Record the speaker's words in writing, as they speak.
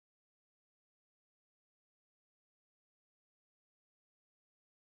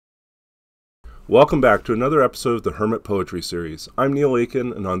Welcome back to another episode of the Hermit Poetry Series. I'm Neil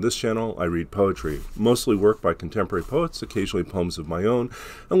Aitken, and on this channel I read poetry, mostly work by contemporary poets, occasionally poems of my own,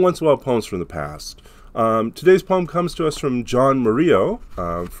 and once in a while poems from the past. Today's poem comes to us from John Murillo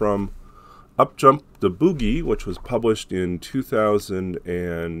from Jump the Boogie, which was published in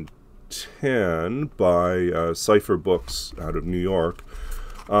 2010 by Cypher Books out of New York.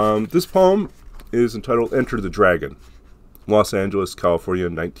 This poem is entitled Enter the Dragon, Los Angeles, California,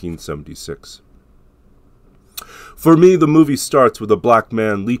 1976. For me, the movie starts with a black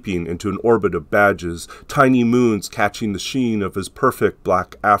man leaping into an orbit of badges, tiny moons catching the sheen of his perfect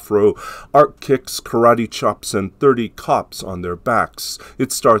black afro, art kicks, karate chops, and 30 cops on their backs.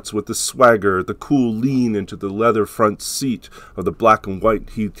 It starts with the swagger, the cool lean into the leather front seat of the black and white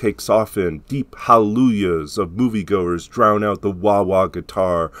he takes off in. Deep hallelujahs of moviegoers drown out the wah-wah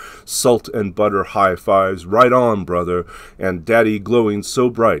guitar, salt and butter high fives, right on, brother, and daddy glowing so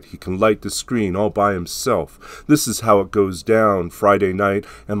bright he can light the screen all by himself. This is how it goes down Friday night,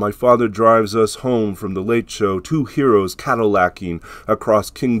 and my father drives us home from the late show, two heroes Cadillacing across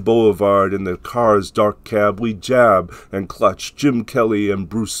King Boulevard in the car's dark cab. We jab and clutch Jim Kelly and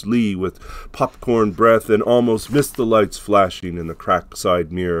Bruce Lee with popcorn breath and almost miss the lights flashing in the cracked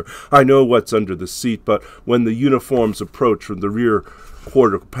side mirror. I know what's under the seat, but when the uniforms approach from the rear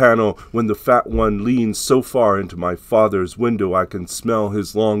quarter panel, when the fat one leans so far into my father's window I can smell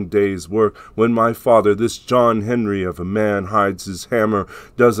his long day's work, when my father, this John Henry of a man, hides his hammer,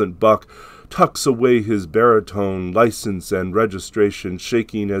 doesn't buck, tucks away his baritone, license and registration,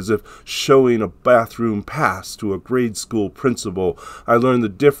 shaking as if showing a bathroom pass to a grade school principal, I learn the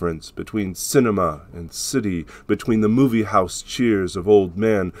difference between cinema and city, between the movie house cheers of old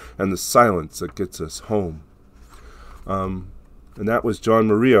men and the silence that gets us home. And that was John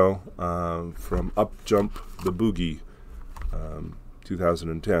Murillo from Jump the Boogie,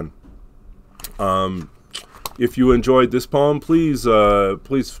 2010. If you enjoyed this poem, please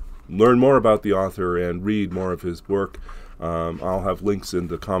learn more about the author and read more of his work. I'll have links in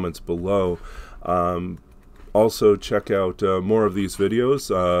the comments below. Also, check out more of these videos.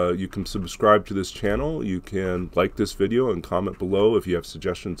 You can subscribe to this channel. You can like this video and comment below if you have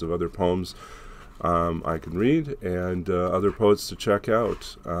suggestions of other poems I can read, and other poets to check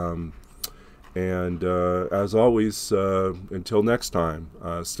out. As always, until next time,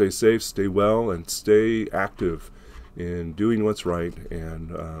 stay safe, stay well, and stay active in doing what's right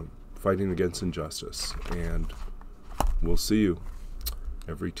and fighting against injustice. And we'll see you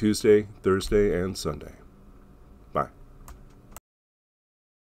every Tuesday, Thursday, and Sunday.